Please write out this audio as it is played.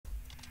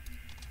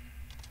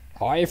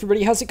Hi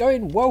everybody, how's it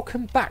going?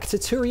 Welcome back to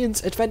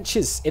Turian's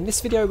Adventures. In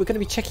this video we're going to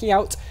be checking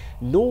out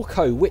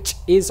Norco, which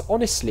is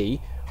honestly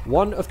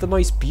one of the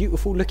most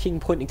beautiful looking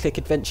point and click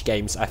adventure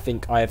games I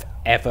think I have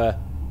ever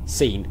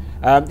seen.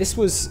 This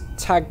was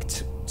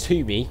tagged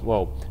to me,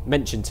 well,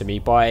 mentioned to me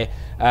by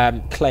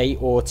Clay,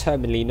 or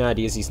Terminally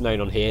Nerdy as he's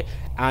known on here,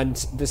 and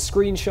the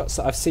screenshots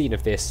that I've seen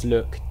of this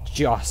look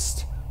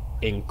just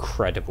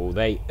incredible.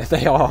 They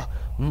are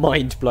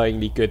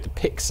mind-blowingly good. The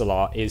pixel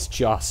art is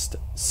just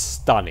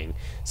stunning.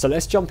 So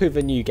let's jump over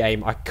a new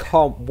game. I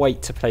can't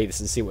wait to play this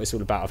and see what it's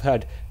all about. I've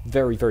heard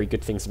very, very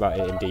good things about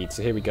it indeed.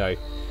 So here we go.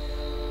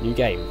 New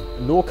game.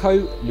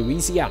 Norco,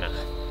 Louisiana.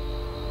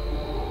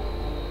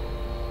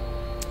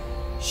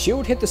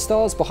 Shield hid the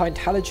stars behind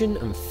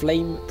halogen and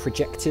flame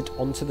projected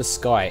onto the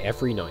sky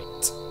every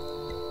night.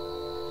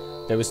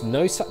 There was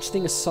no such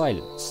thing as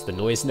silence. The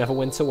noise never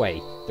went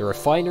away. The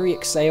refinery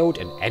exhaled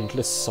an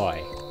endless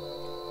sigh.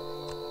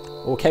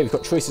 Okay, we've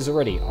got choices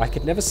already. I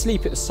could never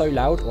sleep, it was so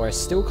loud, or I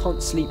still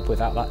can't sleep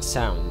without that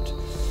sound.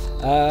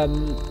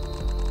 I'm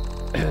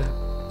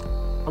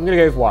going to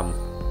go with one.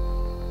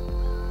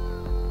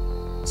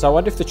 So I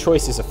wonder if the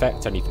choices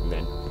affect anything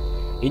then.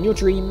 In your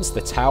dreams, the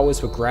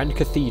towers were grand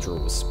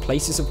cathedrals,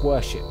 places of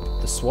worship.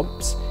 The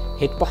swamps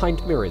hid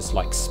behind mirrors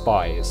like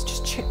spies.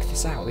 Just check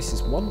this out, this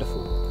is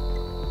wonderful.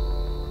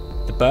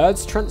 The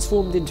birds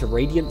transformed into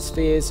radiant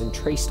spheres and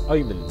traced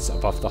omens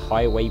above the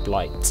highway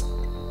blight.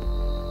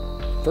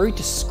 Very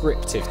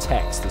descriptive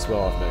text as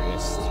well, I've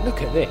noticed.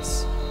 Look at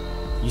this.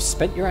 You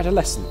spent your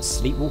adolescence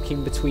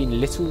sleepwalking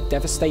between little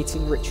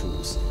devastating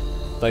rituals.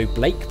 Though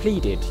Blake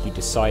pleaded, you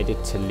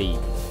decided to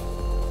leave.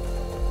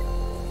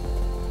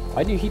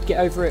 I knew he'd get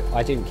over it.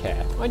 I didn't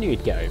care. I knew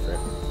he'd get over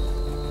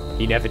it.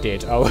 He never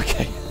did. Oh,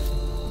 okay.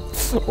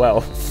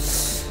 Well,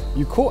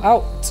 you caught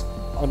out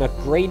on a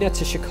grainer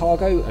to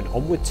Chicago and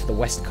onward to the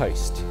west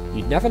coast.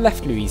 You'd never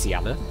left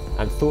Louisiana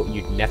and thought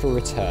you'd never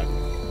return.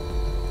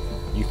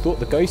 You thought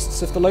the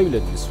ghosts of the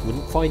lowlands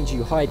wouldn't find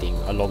you hiding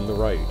along the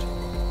road.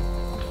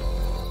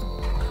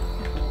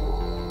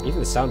 Even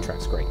the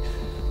soundtrack's great.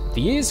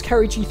 The years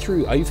carried you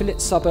through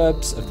overlit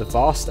suburbs of the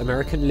vast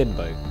American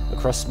limbo,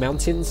 across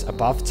mountains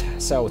above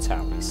cell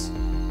towers.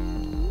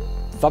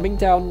 Thumbing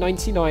down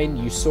 99,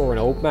 you saw an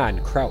old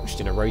man crouched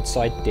in a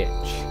roadside ditch.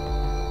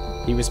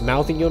 He was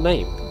mouthing your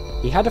name.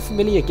 He had a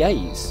familiar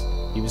gaze.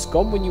 He was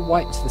gone when you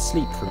wiped the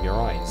sleep from your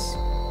eyes.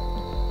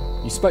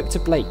 You spoke to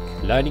Blake,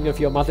 learning of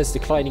your mother's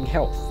declining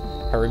health,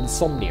 her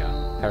insomnia,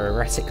 her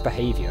erratic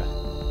behaviour.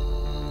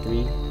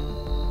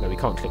 No, we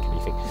can't click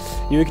anything.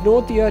 You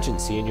ignored the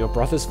urgency in your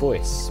brother's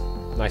voice.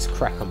 Nice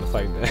crack on the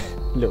phone there.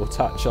 Little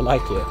touch, I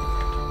like it.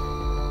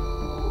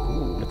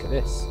 Ooh, look at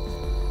this.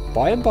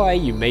 By and by,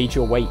 you made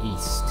your way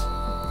east.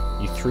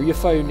 You threw your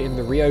phone in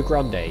the Rio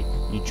Grande.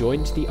 You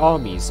joined the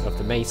armies of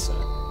the Mesa.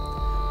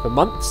 For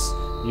months,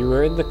 you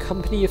were in the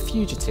company of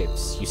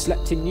fugitives. You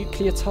slept in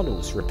nuclear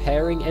tunnels,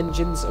 repairing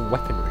engines and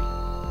weaponry.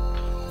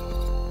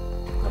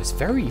 It's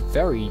very,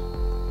 very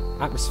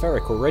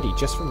atmospheric already,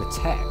 just from the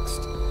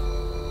text.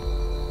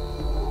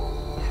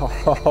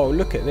 Oh,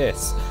 look at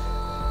this.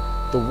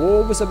 The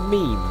war was a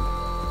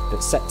meme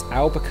that set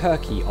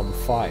Albuquerque on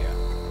fire.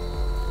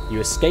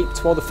 You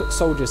escaped while the foot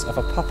soldiers of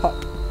a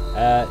pop-up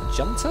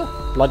junta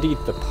bloodied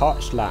the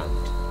parched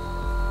land,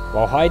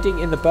 while hiding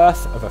in the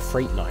berth of a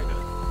freightliner.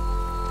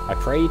 I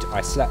prayed,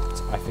 I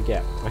slept, I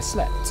forget. I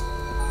slept.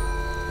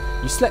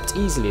 You slept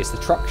easily as the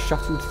truck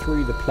shuttled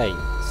through the plains.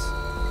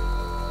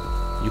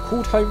 You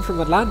called home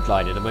from a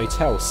landline in a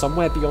motel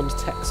somewhere beyond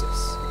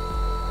Texas.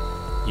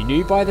 You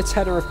knew by the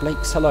tenor of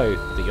Blake's hello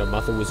that your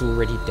mother was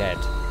already dead.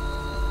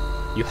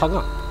 You hung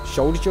up,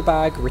 shouldered your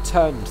bag,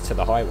 returned to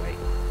the highway.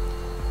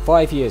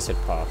 5 years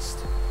had passed.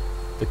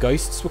 The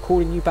ghosts were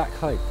calling you back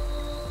home.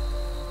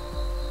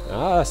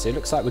 Ah, so it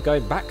looks like we're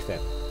going back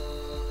then.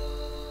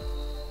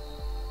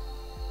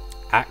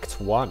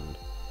 Act 1.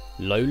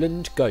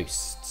 Lowland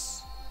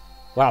Ghosts.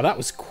 Wow, that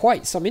was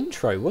quite some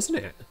intro, wasn't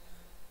it?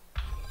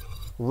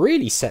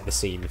 Really set the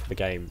scene for the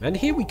game. And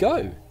here we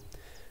go.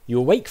 You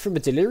awake from a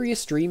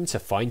delirious dream to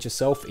find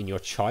yourself in your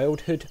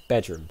childhood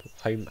bedroom.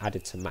 Home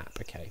added to map,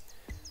 okay.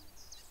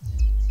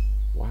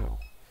 Wow.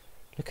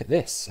 Look at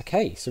this.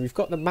 Okay, so we've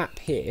got the map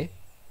here.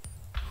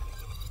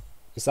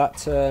 Is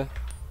that...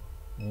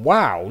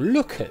 Wow,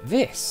 look at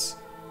this.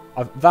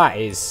 That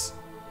is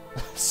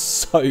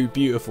so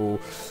beautiful.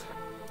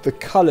 The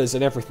colours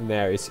and everything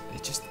there is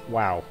just...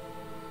 Wow.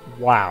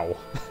 Wow.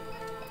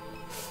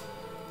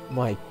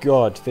 My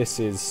god,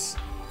 this is...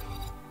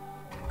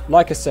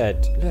 Like I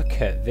said, look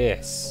at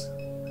this.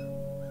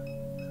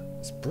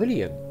 It's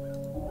brilliant.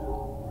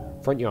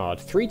 Front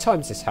yard. 3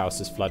 times this house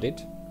is flooded.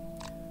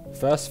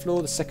 First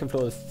floor, the second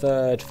floor, the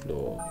third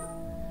floor.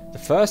 The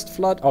first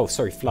flood... Oh,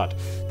 sorry, flood.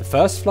 The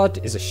first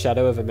flood is a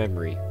shadow of a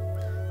memory.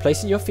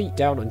 Placing your feet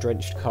down on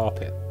drenched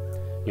carpet.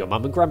 Your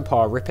mum and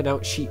grandpa ripping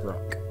out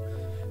sheetrock.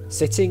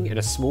 Sitting in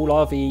a small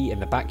RV in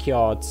the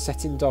backyard,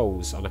 setting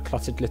dolls on a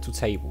cluttered little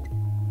table.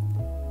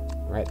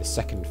 Right, the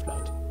second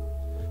flood.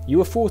 You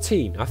were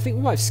 14. I think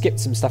we might have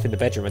skipped some stuff in the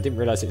bedroom. I didn't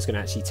realise it was going to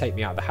actually take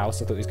me out of the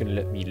house. I thought it was going to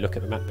let me look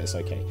at the map, but it's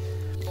okay.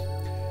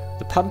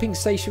 The pumping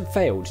station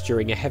failed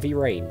during a heavy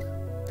rain.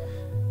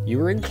 You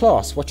were in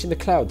class watching the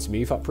clouds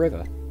move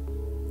upriver.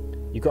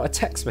 You got a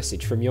text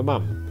message from your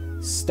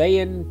mum. Stay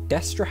in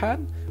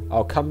Destrehan?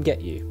 I'll come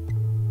get you.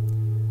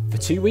 For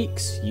 2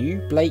 weeks,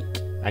 you, Blake,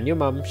 and your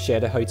mum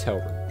shared a hotel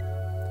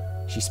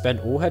room. She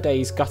spent all her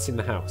days gutting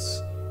the house.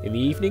 In the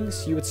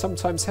evenings, you would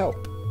sometimes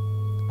help.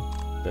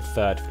 The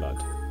third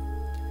flood.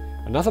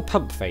 Another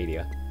pump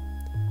failure.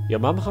 Your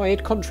mum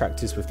hired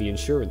contractors with the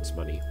insurance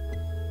money.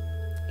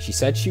 She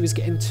said she was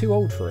getting too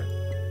old for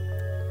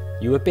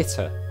it. You were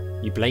bitter.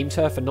 You blamed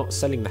her for not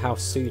selling the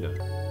house sooner.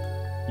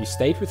 You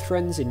stayed with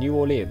friends in New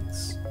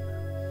Orleans.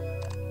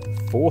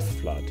 Fourth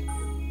flood.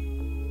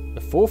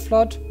 The fourth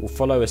flood will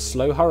follow a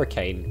slow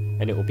hurricane,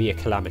 and it will be a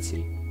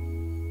calamity.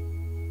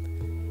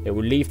 It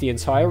will leave the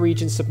entire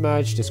region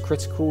submerged as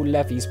critical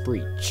levees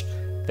breach.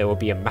 There will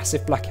be a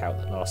massive blackout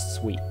that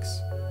lasts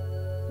weeks.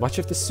 Much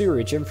of the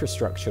sewerage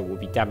infrastructure will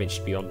be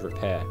damaged beyond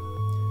repair.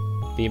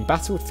 The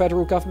embattled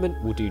federal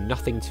government will do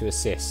nothing to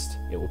assist.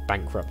 It will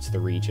bankrupt the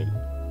region.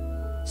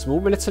 Small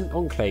militant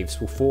enclaves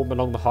will form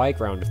along the high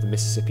ground of the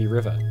Mississippi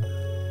River.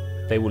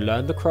 They will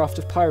learn the craft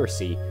of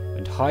piracy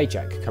and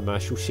hijack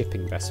commercial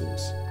shipping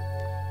vessels.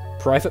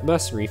 Private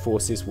mercenary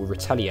forces will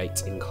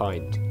retaliate in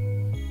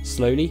kind.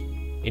 Slowly,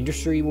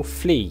 industry will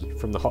flee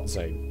from the hot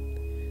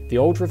zone. The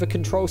old river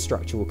control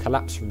structure will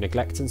collapse from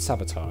neglect and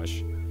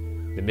sabotage.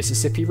 The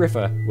Mississippi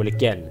River will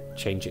again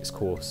change its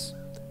course.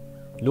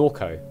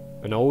 Norco,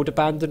 an old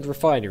abandoned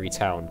refinery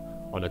town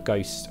on a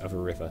ghost of a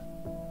river.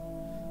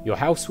 Your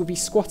house will be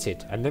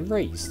squatted and then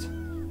raised.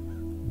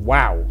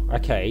 Wow,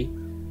 okay.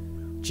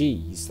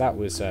 Jeez, that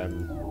was...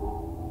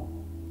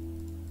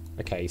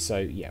 Okay, so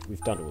yeah,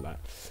 we've done all that.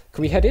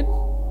 Can we head in?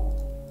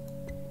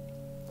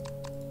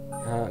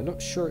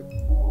 Not sure.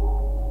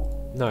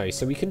 No,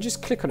 so we can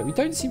just click on it. We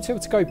don't seem to be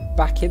able to go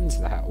back into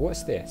the house.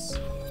 What's this?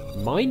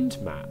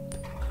 Mind map.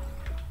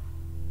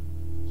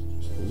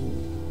 Ooh.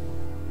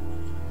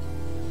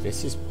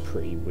 This is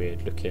pretty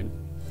weird looking.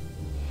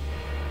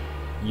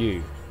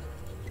 You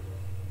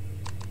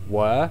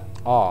were,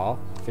 are,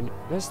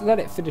 let's let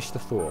it finish the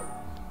thought.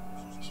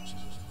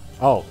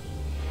 Oh.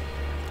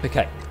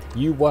 Okay.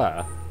 You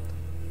were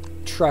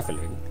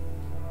travelling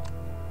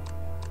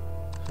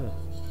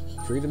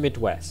through the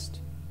Midwest.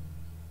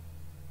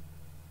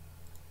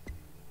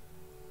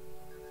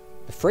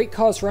 The freight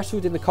cars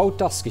rattled in the cold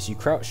dusk as you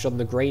crouched on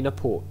the grainer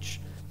porch.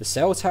 The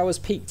cell towers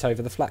peeked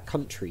over the flat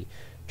country,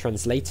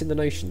 translating the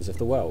notions of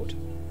the world.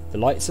 The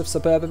lights of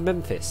suburban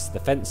Memphis, the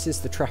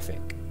fences, the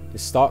traffic, the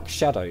stark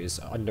shadows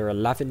under a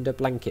lavender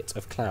blanket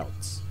of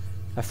clouds.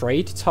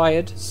 Afraid,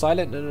 tired,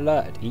 silent and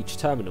alert at each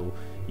terminal,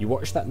 you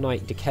watched that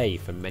night decay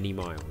for many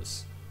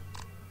miles.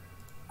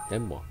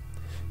 Then what?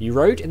 You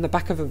rode in the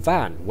back of a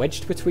van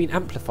wedged between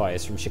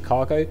amplifiers from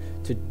Chicago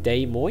to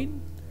Des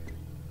Moines?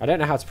 I don't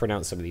know how to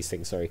pronounce some of these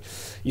things, sorry.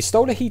 You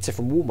stole a heater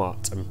from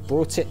Walmart and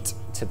brought it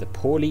to the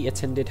poorly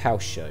attended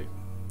house show.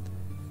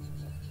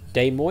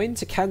 Des Moines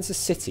to Kansas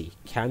City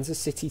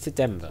to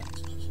Denver.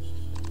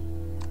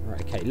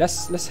 Right, okay,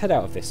 let's head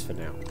out of this for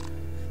now.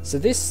 So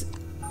this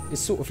is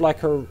sort of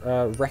like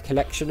a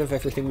recollection of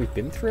everything we've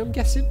been through, I'm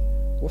guessing?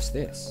 What's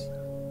this?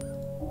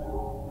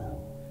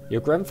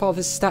 Your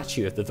grandfather's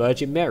statue of the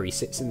Virgin Mary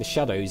sits in the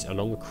shadows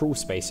along the crawl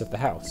space of the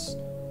house.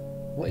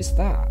 What is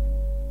that?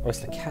 Oh, it's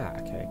the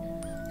cat, okay.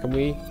 Can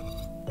we...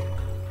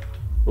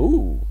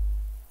 Ooh!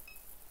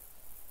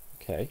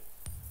 Okay.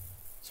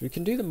 So we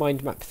can do the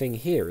mind map thing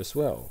here as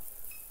well.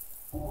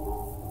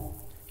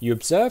 You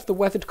observe the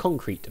weathered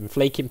concrete and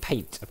flaking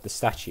paint of the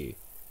statue.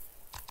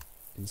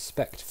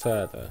 Inspect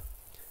further.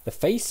 The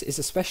face is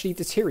especially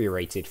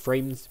deteriorated,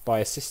 framed by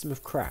a system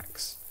of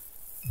cracks.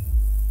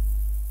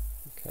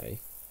 Okay.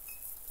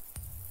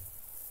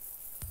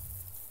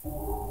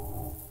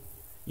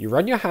 You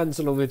run your hands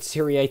along the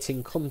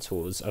deteriorating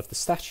contours of the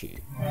statue.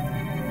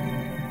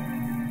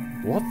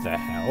 What the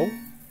hell?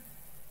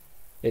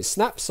 It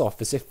snaps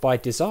off as if by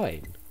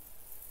design.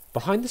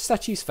 Behind the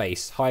statue's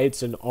face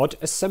hides an odd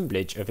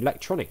assemblage of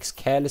electronics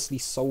carelessly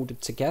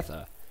soldered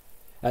together.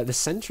 At the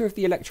centre of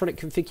the electronic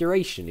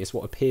configuration is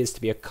what appears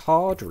to be a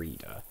card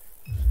reader.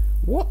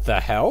 What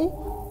the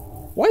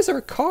hell? Why is there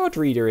a card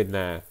reader in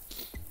there?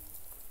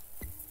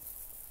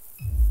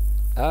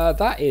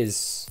 That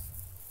is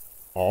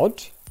odd.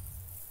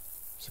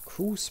 There's a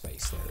crawl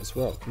space there as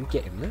well. Can we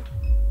get in there?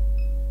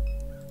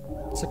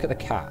 Let's look at the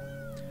cat.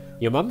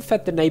 Your mum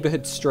fed the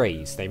neighbourhood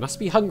strays. They must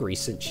be hungry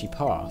since she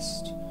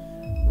passed.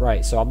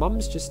 Right, so our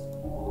mum's just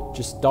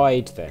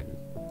died then.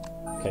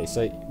 Okay,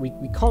 so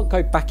we can't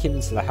go back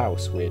into the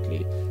house,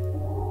 weirdly.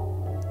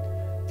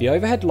 The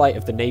overhead light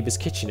of the neighbour's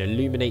kitchen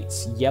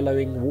illuminates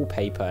yellowing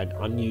wallpaper and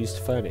unused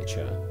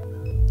furniture.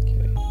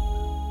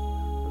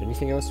 Okay.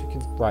 Anything else we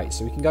can... Right,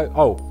 so we can go...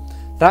 Oh,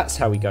 that's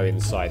how we go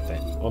inside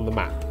then, on the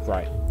map.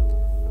 Right.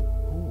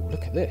 Ooh,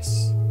 look at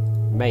this.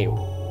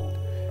 Mail.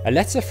 A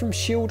letter from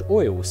Shield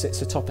Oil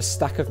sits atop a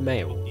stack of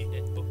mail.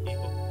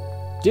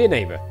 Dear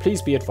neighbour,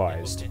 please be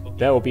advised.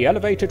 There will be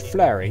elevated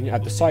flaring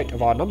at the site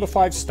of our number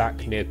 5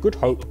 stack near Good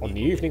Hope on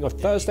the evening of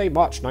Thursday,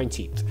 March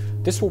 19th.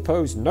 This will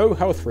pose no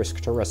health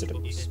risk to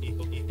residents.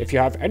 If you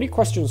have any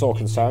questions or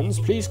concerns,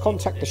 please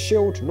contact the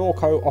Shield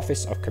Norco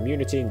Office of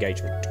Community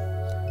Engagement.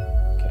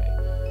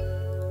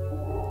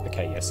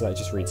 Okay, yeah, so that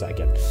just reads that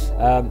again.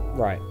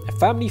 Right, a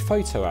family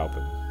photo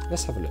album.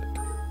 Let's have a look.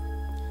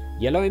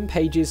 Yellowing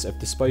pages of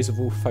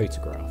disposable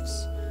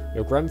photographs.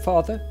 Your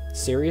grandfather,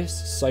 serious,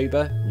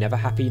 sober, never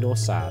happy nor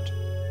sad.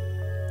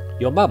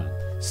 Your mum,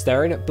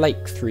 staring at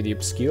Blake through the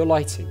obscure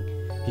lighting.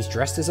 He's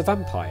dressed as a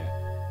vampire,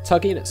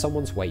 tugging at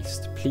someone's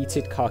waist,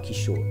 pleated khaki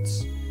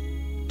shorts.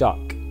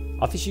 Duck,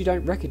 others you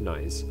don't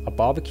recognise, a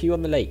barbecue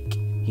on the lake.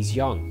 He's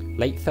young,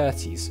 late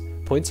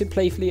 30s, pointing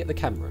playfully at the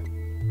camera.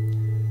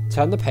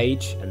 Turn the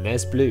page and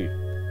there's Blue,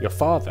 your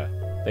father,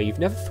 though you've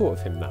never thought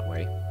of him that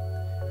way.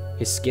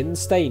 His skin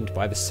stained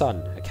by the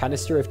sun, a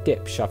canister of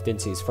dip shoved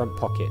into his front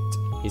pocket,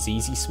 his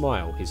easy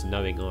smile, his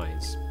knowing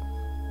eyes.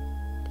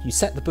 You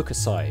set the book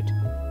aside.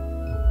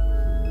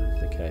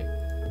 Okay.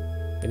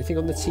 Anything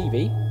on the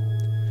TV?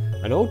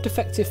 An old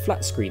defective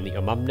flat screen that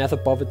your mum never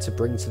bothered to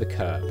bring to the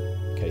curb.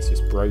 Okay, so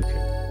it's broken.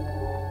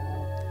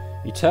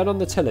 You turn on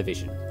the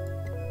television.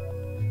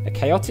 A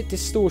chaotic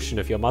distortion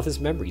of your mother's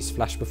memories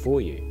flash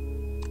before you.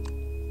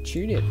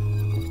 Tune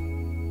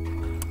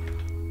in.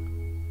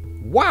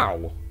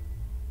 Wow!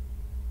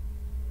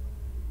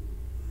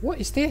 What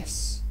is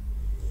this?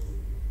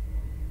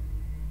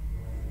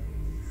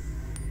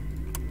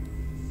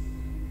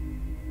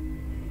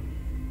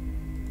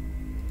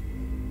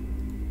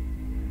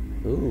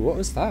 Ooh, what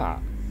was that?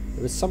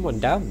 There was someone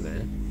down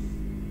there.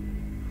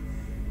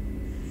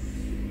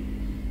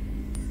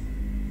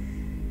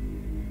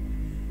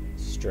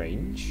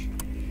 Strange.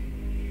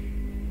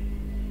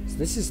 So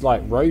this is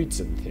like roads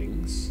and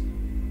things.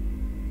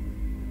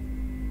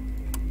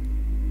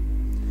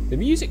 The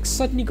music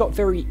suddenly got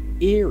very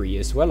eerie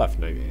as well, I've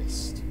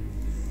noticed.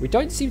 We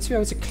don't seem to be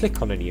able to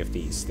click on any of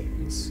these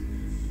things.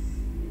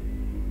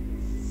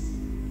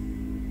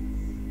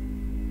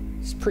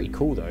 It's pretty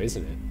cool though,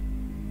 isn't it?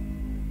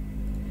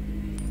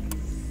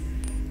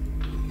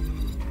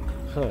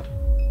 Huh.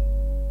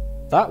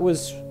 That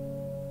was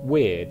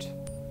weird,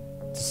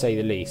 to say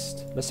the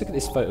least. Let's look at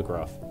this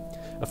photograph.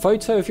 A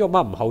photo of your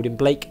mum holding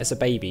Blake as a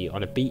baby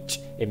on a beach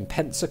in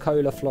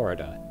Pensacola,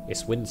 Florida.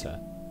 It's winter.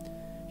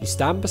 You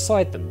stand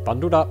beside them,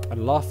 bundled up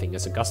and laughing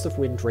as a gust of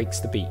wind rakes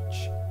the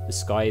beach. The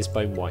sky is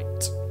bone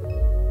white.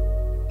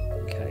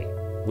 Okay,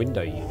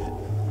 window unit.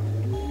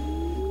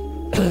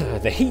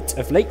 The heat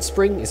of late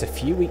spring is a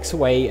few weeks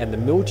away and the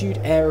mildewed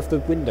air of the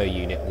window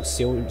unit will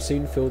soon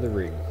fill the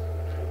room.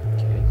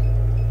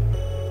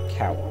 Okay.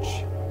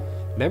 Couch.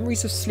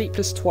 Memories of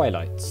sleepless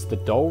twilights, the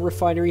dull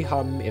refinery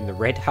hum in the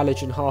red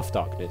halogen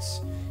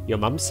half-darkness. Your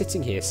mum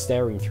sitting here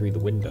staring through the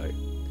window.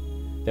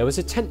 There was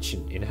a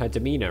tension in her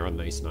demeanour on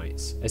those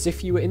nights, as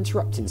if you were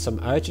interrupting some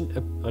urgent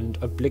and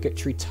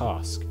obligatory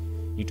task.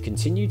 You'd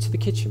continue to the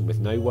kitchen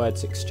with no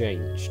words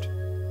exchanged.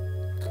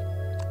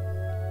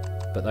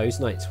 But those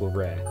nights were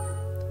rare.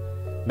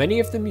 Many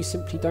of them you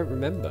simply don't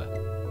remember.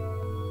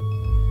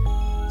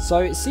 So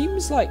it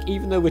seems like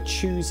even though we're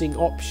choosing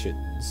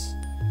options,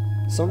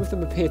 some of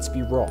them appear to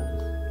be wrong.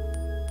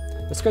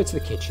 Let's go to the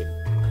kitchen.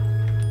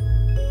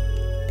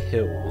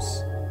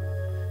 Pills.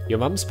 Your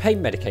mum's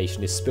pain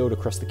medication is spilled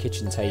across the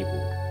kitchen table.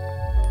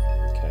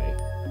 Okay.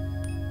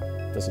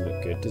 Doesn't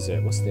look good, does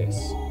it? What's this?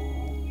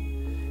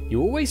 You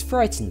were always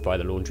frightened by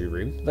the laundry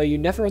room, though you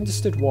never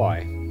understood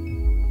why.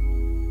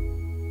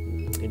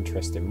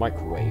 Interesting.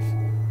 Microwave.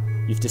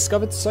 You've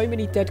discovered so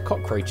many dead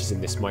cockroaches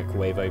in this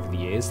microwave over the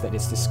years that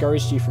it's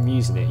discouraged you from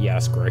using it. Yeah,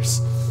 that's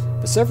gross.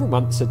 For several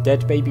months, a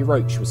dead baby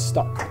roach was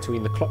stuck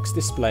between the clock's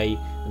display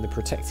and the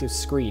protective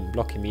screen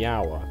blocking the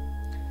hour.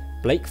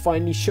 Blake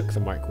finally shook the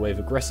microwave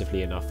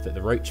aggressively enough that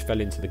the roach fell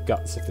into the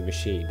guts of the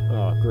machine.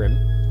 Oh, grim.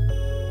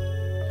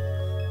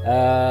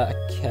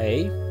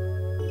 Okay.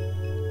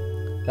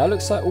 That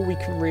looks like all we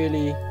can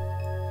really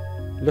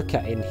look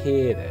at in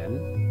here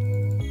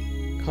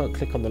then. Can't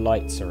click on the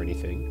lights or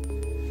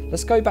anything.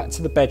 Let's go back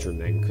to the bedroom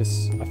then,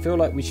 because I feel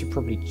like we should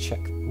probably check...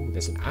 Oh,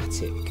 there's an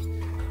attic.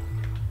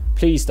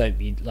 Please don't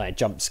be like a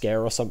jump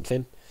scare or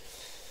something.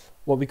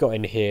 What we got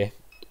in here?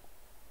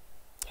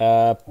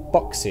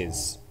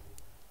 Boxes.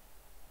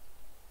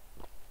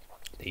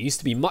 There used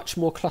to be much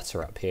more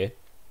clutter up here.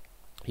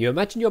 You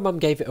imagine your mum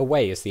gave it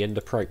away as the end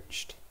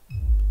approached.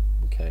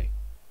 Okay.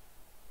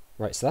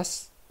 Right, so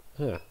that's...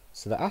 Huh.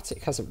 So the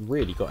attic hasn't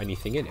really got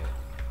anything in it.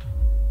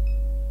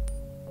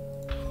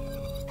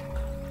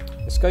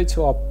 Let's go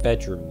to our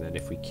bedroom then,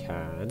 if we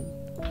can.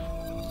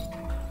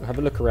 We'll have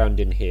a look around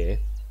in here.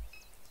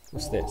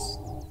 What's this?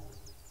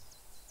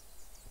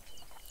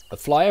 A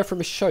flyer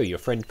from a show your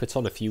friend put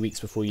on a few weeks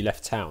before you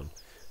left town.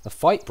 A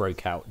fight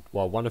broke out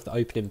while one of the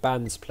opening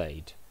bands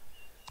played.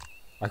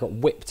 I got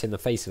whipped in the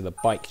face with a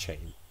bike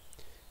chain.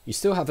 You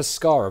still have a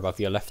scar above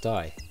your left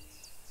eye.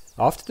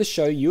 After the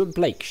show, you and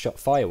Blake shot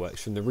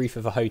fireworks from the roof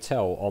of a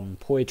hotel on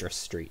Poydras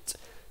Street.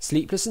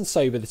 Sleepless and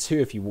sober, the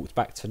two of you walked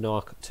back to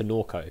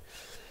Norco.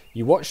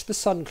 You watched the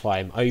sun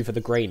climb over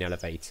the grain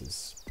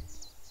elevators.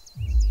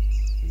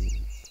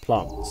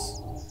 Plants.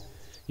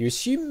 You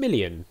assume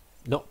Million,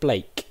 not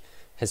Blake,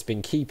 has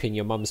been keeping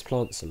your mum's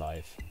plants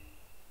alive.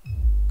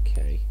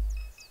 Okay.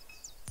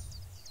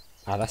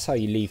 Ah, that's how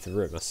you leave the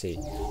room, I see.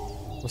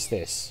 What's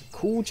this?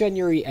 Cool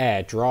January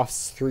air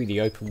drafts through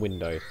the open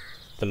window.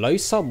 The low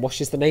sun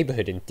washes the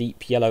neighbourhood in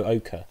deep yellow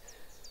ochre.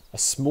 A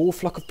small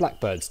flock of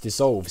blackbirds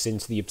dissolves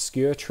into the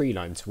obscure tree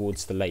line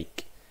towards the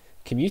lake.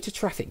 Commuter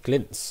traffic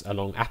glints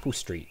along Apple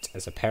Street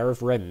as a pair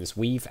of wrens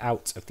weave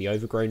out of the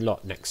overgrown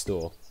lot next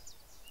door.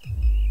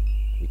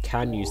 We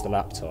can use the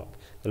laptop.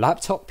 The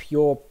laptop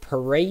your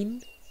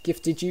parrain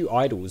gifted you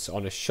idles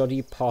on a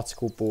shoddy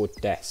particle board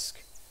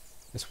desk.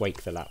 Let's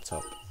wake the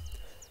laptop.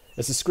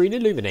 As the screen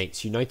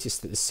illuminates, you notice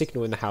that the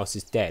signal in the house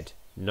is dead.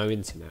 No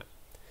internet.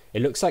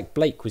 It looks like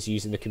Blake was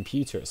using the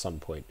computer at some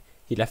point.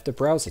 He left a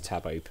browser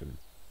tab open.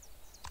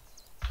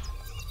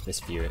 Let's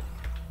view it.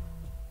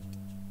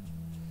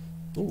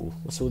 Ooh,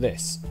 what's all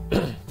this?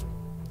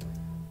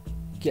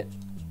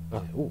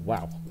 Oh,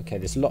 wow. Okay,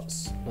 there's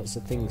lots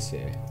of things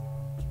here.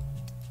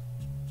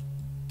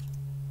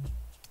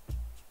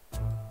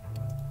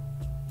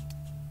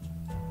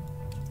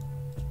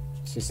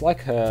 So it's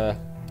like a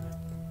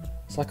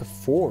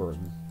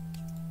forum.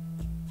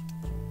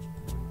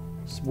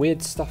 It's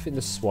weird stuff in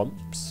the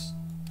swamps.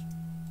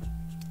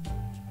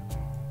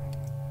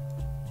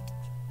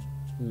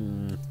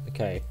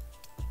 Okay.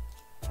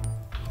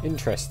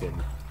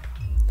 Interesting.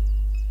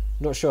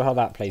 Not sure how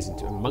that plays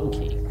into a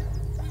monkey.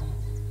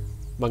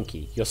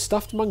 Monkey. Your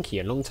stuffed monkey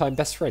and longtime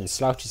best friend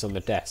slouches on the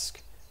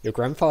desk. Your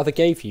grandfather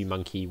gave you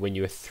Monkey when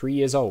you were 3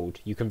 years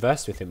old. You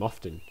conversed with him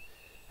often.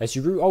 As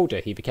you grew older,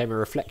 he became a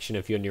reflection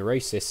of your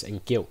neurosis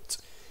and guilt.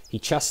 He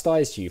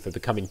chastised you for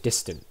becoming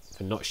distant,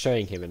 for not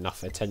showing him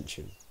enough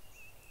attention.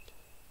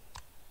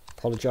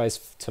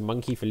 Apologise to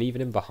Monkey for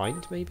leaving him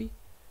behind, maybe?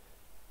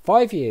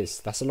 5 years.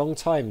 That's a long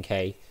time,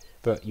 Kay.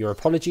 But your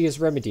apology has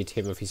remedied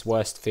him of his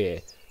worst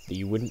fear, that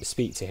you wouldn't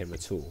speak to him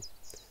at all.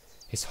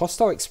 His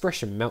hostile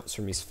expression melts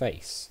from his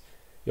face.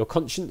 Your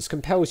conscience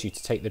compels you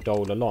to take the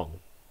doll along.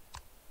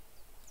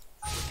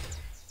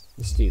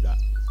 Let's do that.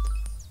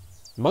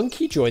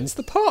 Monkey joins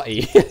the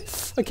party.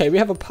 Okay, we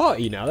have a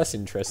party now. That's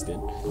interesting.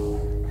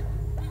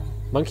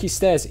 Monkey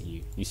stares at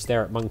you. You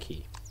stare at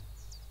Monkey.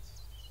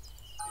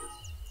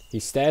 He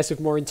stares with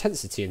more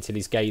intensity until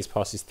his gaze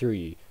passes through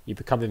you. You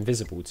become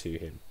invisible to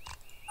him.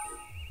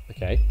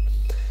 Okay.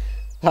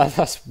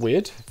 That's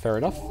weird. Fair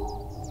enough.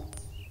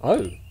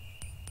 Oh.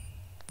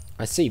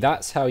 I see.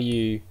 That's how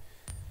you...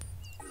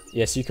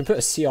 Yeah, so you can put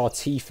a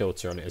CRT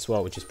filter on it as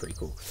well, which is pretty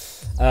cool.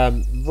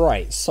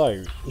 Right,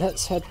 so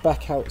let's head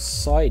back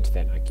outside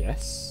then, I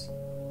guess.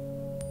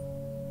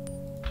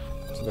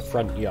 To the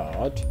front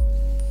yard.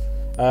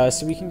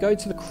 So we can go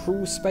to the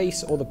crawl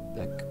space or the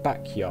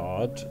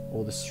backyard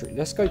or the street.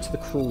 Let's go to the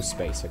crawl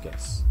space, I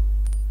guess.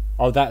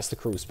 Oh, that's the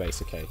crawl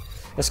space, okay.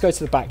 Let's go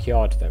to the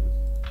backyard then.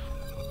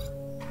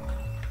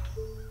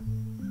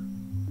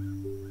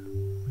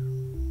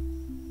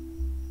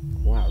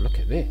 Wow, look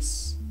at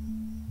this.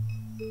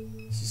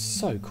 This is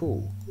so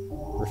cool.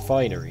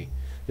 Refinery.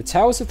 The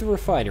towers of the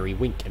refinery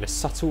wink in a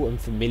subtle and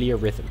familiar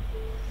rhythm.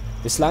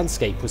 This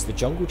landscape was the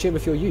jungle gym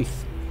of your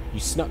youth. You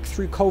snuck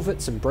through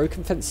culverts and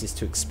broken fences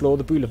to explore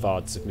the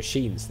boulevards of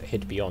machines that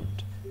hid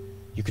beyond.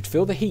 You could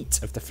feel the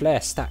heat of the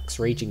flare stacks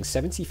raging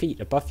 70 feet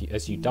above you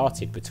as you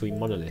darted between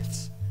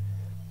monoliths.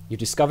 You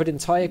discovered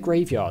entire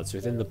graveyards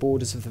within the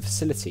borders of the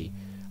facility,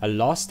 a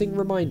lasting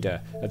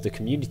reminder of the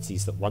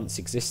communities that once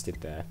existed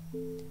there.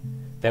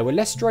 There were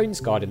less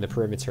drones guarding the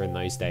perimeter in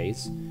those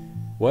days.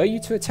 Were you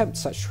to attempt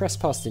such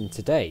trespassing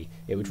today,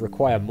 it would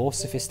require more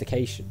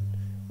sophistication,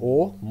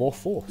 or more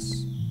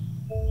force.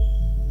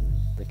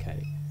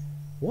 Okay.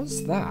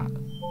 What's that?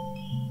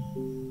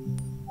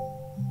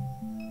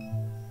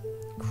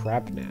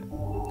 Crabnet.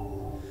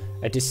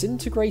 A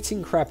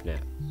disintegrating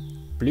crabnet.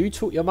 Blue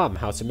taught your mum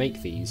how to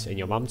make these, and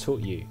your mum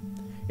taught you.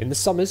 In the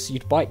summers,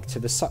 you'd bike to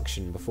the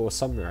suction before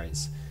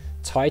sunrise,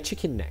 tie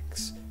chicken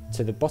necks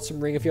to the bottom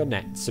ring of your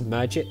net,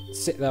 submerge it,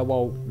 sit there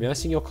while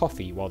nursing your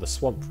coffee while the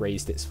swamp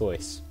raised its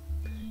voice.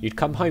 You'd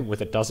come home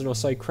with a dozen or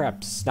so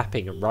crabs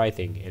snapping and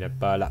writhing in a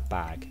burlap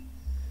bag.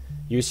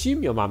 You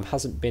assume your mum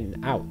hasn't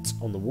been out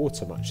on the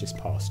water much this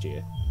past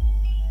year.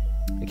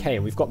 Okay,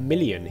 and we've got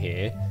Million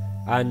here,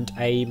 and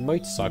a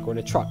motorcycle and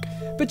a truck.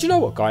 But do you know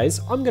what, guys?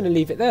 I'm going to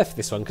leave it there for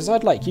this one, because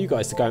I'd like you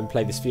guys to go and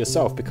play this for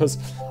yourself, because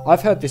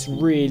I've heard this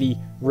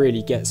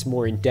really gets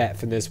more in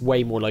depth, and there's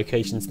way more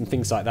locations and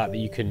things like that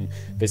you can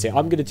visit.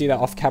 I'm going to do that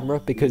off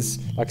camera, because,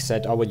 like I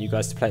said, I want you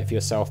guys to play it for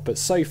yourself. But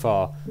so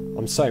far,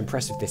 I'm so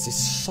impressed with this.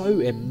 It's so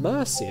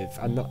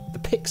immersive, and the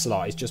pixel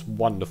art is just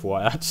wonderful.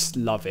 I just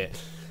love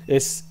it.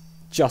 It's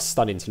just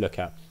stunning to look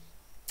at.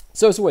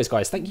 So as always,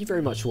 guys, thank you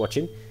very much for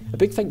watching. A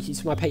big thank you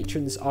to my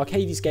patrons,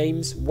 Arcades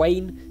Games,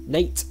 Wayne,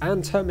 Nate,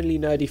 and Terminally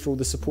Nerdy for all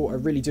the support. I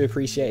really do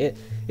appreciate it.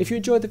 If you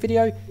enjoyed the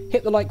video,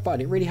 hit the like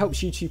button. It really helps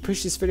YouTube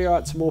push this video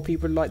out to more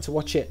people who'd like to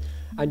watch it,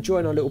 and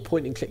join our little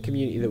point and click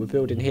community that we're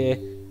building here.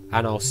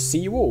 And I'll see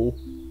you all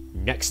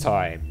next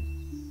time.